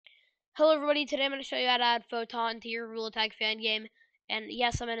Hello everybody, today I'm going to show you how to add Photon to your Rule Tag fan game. And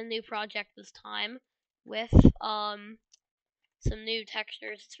yes, I'm in a new project this time with some new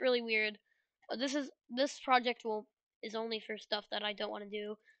textures. It's really weird. This project is only for stuff that I don't want to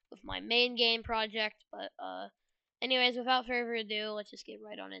do with my main game project, but anyways, without further ado, let's just get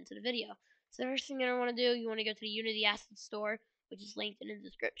right on into the video. So the first thing you're going to want to do, you want to go to the Unity Asset Store, which is linked in the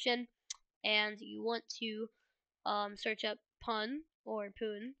description, and you want to search up pun or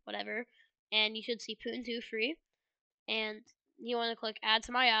poon, whatever, and you should see Poon 2 free. And you want to click add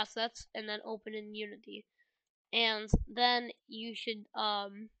to my assets and then open in Unity. And then you should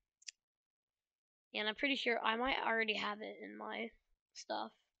and I'm pretty sure I might already have it in my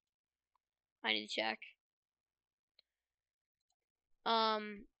stuff. I need to check.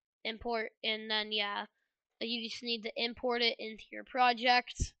 Import, and then yeah, you just need to import it into your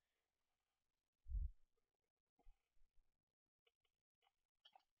project.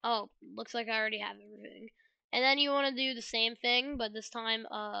 Oh, looks like I already have everything. And then you want to do the same thing, but this time,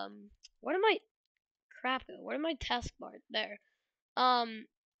 where did my crap go? Where did my taskbar? There.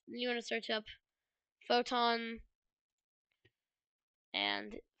 You want to search up Photon,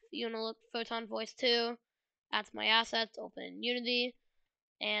 and you want to look Photon Voice 2. That's my assets. Open in Unity,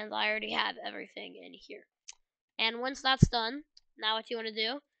 and I already have everything in here. And once that's done, now what you want to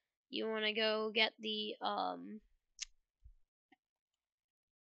do? You want to go get the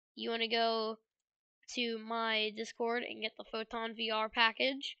You want to go to my Discord and get the Photon VR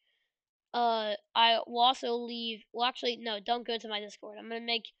package. I will also leave. Well, actually, no, don't go to my Discord. I'm gonna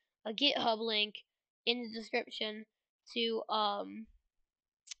make a GitHub link in the description to and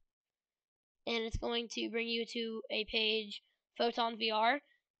it's going to bring you to a page, Photon VR,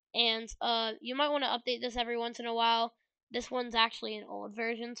 and you might want to update this every once in a while. This one's actually an old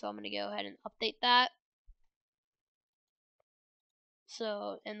version, so I'm gonna go ahead and update that.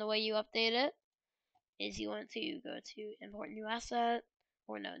 So, and the way you update it is you want to go to import new asset,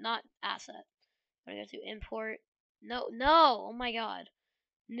 or no, not asset. I'm gonna go to import. No, oh my god,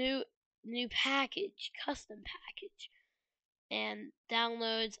 new package, custom package, and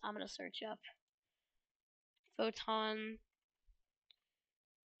downloads. I'm gonna search up Photon.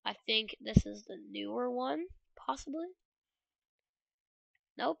 I think this is the newer one, possibly.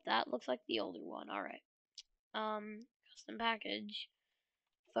 Nope, that looks like the older one. All right. Custom package,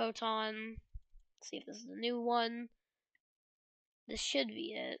 Photon. Let's see if this is the new one. This should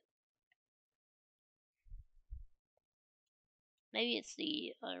be it. Maybe it's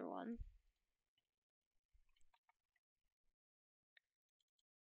the other one.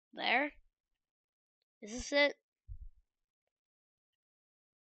 There. Is this it?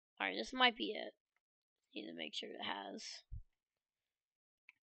 Alright, this might be it. Need to make sure it has.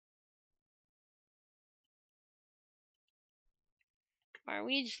 Alright,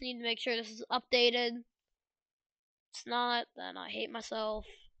 we just need to make sure this is updated. If it's not, then I hate myself.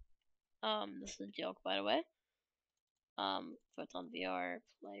 This is a joke, by the way. Photon VR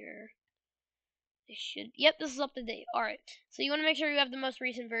player. It should. Yep, this is up to date. Alright, so you want to make sure you have the most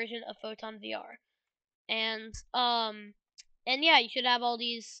recent version of Photon VR. And yeah, you should have all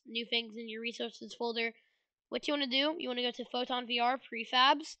these new things in your resources folder. What you want to do, you want to go to Photon VR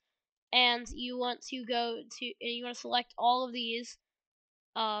prefabs, and you want to you want to select all of these.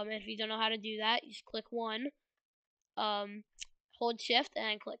 If you don't know how to do that, you just click one, hold shift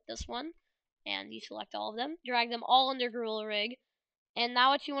and click this one, and you select all of them, drag them all under Gorilla Rig. And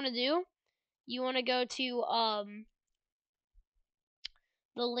now what you want to do, you want to go to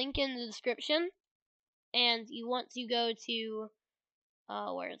the link in the description, and you want to go to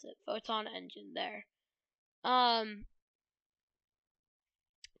where is it? Photon Engine there.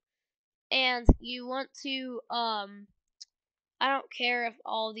 And you want to I don't care if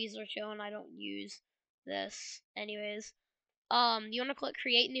all these are shown. I don't use this anyways. You want to click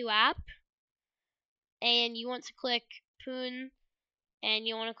create new app, and you want to click Poon, and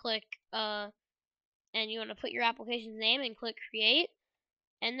you want to click and you want to put your application's name and click create.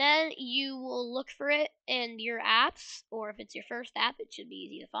 And then you will look for it in your apps, or if it's your first app, it should be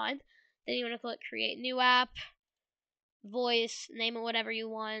easy to find. Then you want to click create new app, voice, name it whatever you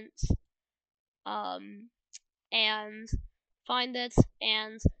want, and find it.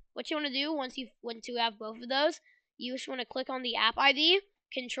 And what you want to do once you have both of those, you just want to click on the app ID,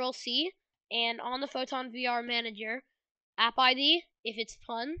 Control C, and on the Photon VR Manager, app ID. If it's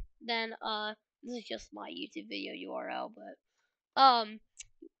pun, then this is just my YouTube video URL, but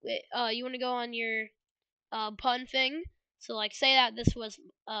you want to go on your pun thing. So like, say that this was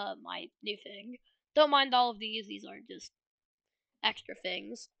my new thing. Don't mind all of these. These are just extra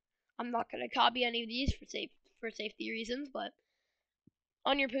things. I'm not gonna copy any of these for safety reasons, but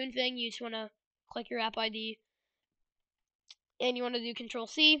on your Poon thing, you just want to click your app ID, and you want to do Control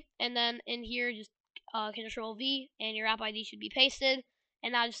C, and then in here just Control V, and your app ID should be pasted.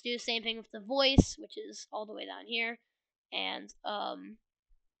 And now just do the same thing with the voice, which is all the way down here, and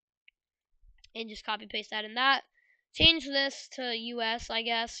just copy paste that in that. Change this to US, I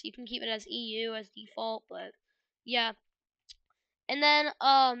guess. You can keep it as EU as default, but yeah. And then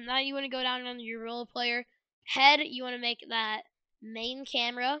now you want to go down under your role player head. You want to make that main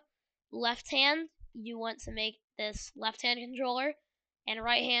camera. Left hand, you want to make this left hand controller, and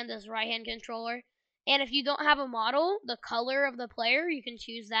right hand is right hand controller. And if you don't have a model, the color of the player, you can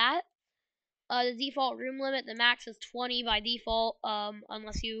choose that. The default room limit, the max is 20 by default,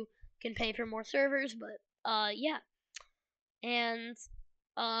 unless you can pay for more servers. But yeah, and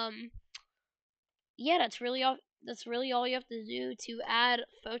yeah, that's really all. That's really all you have to do to add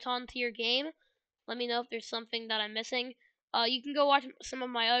Photon to your game. Let me know if there's something that I'm missing. You can go watch some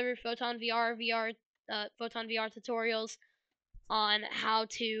of my other Photon VR tutorials on how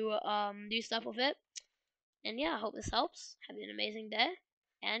to do stuff with it. And yeah, I hope this helps. Have an amazing day,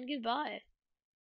 and goodbye.